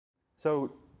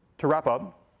So to wrap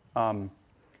up, I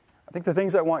think the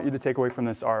things I want you to take away from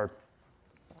this are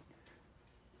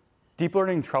deep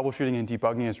learning troubleshooting and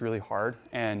debugging is really hard.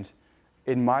 And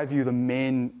in my view, the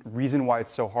main reason why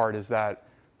it's so hard is that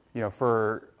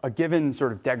for a given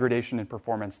sort of degradation in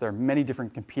performance, there are many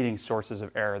different competing sources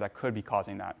of error that could be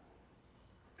causing that.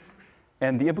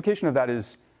 And the implication of that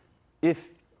is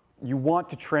if you want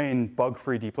to train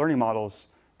bug-free deep learning models,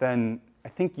 then I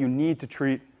think you need to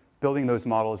treat building those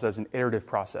models as an iterative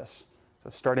process. So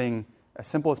starting as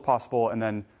simple as possible and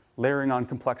then layering on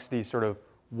complexity sort of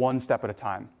one step at a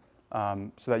time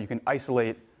so that you can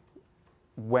isolate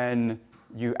when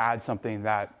you add something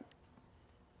that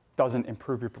doesn't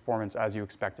improve your performance as you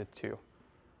expect it to.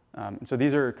 And so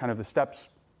these are kind of the steps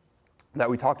that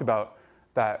we talked about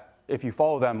that if you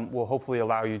follow them will hopefully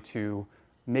allow you to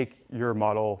make your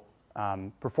model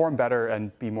perform better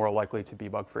and be more likely to be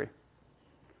bug-free.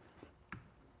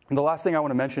 And the last thing I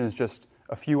want to mention is just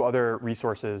a few other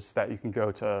resources that you can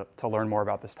go to learn more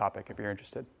about this topic if you're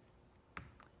interested.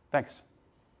 Thanks.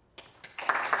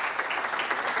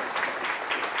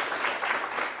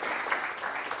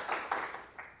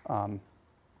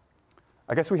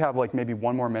 I guess we have like maybe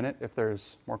 1 more minute if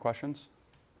there's more questions.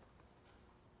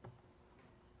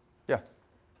 Yeah.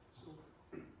 So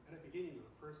at the beginning of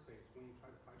the first phase, when you try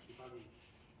to find debugging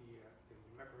the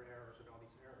record errors and all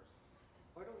these errors,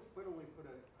 why don't we put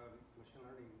a machine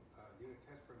learning unit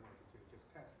test framework to just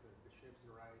test the shapes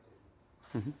are right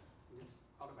and just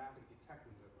automatically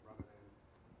detecting them rather than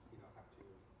have to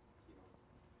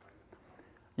find them.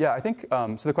 Yeah, I think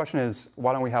so. The question is,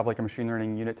 why don't we have like a machine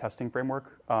learning unit testing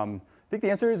framework? I think the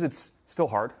answer is it's still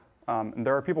hard, and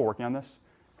there are people working on this.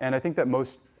 And I think that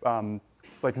most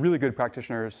like really good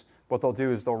practitioners, what they'll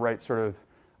do is they'll write sort of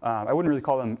I wouldn't really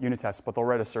call them unit tests, but they'll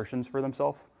write assertions for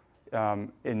themselves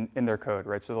in their code,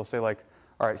 right? So they'll say like,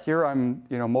 all right, here I'm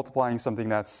multiplying something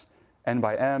that's n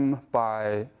by m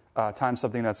by times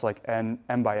something that's like m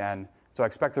by n. So I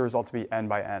expect the result to be n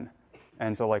by n.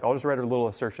 And so like I'll just write a little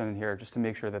assertion in here just to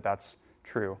make sure that that's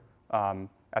true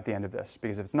at the end of this.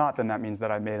 Because if it's not, then that means that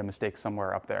I made a mistake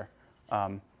somewhere up there.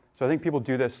 So I think people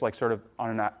do this like sort of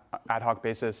on an ad hoc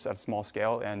basis at a small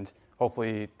scale, and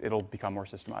hopefully it'll become more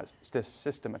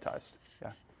systematized.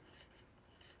 Yeah.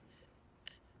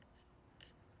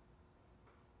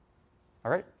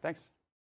 All right, thanks.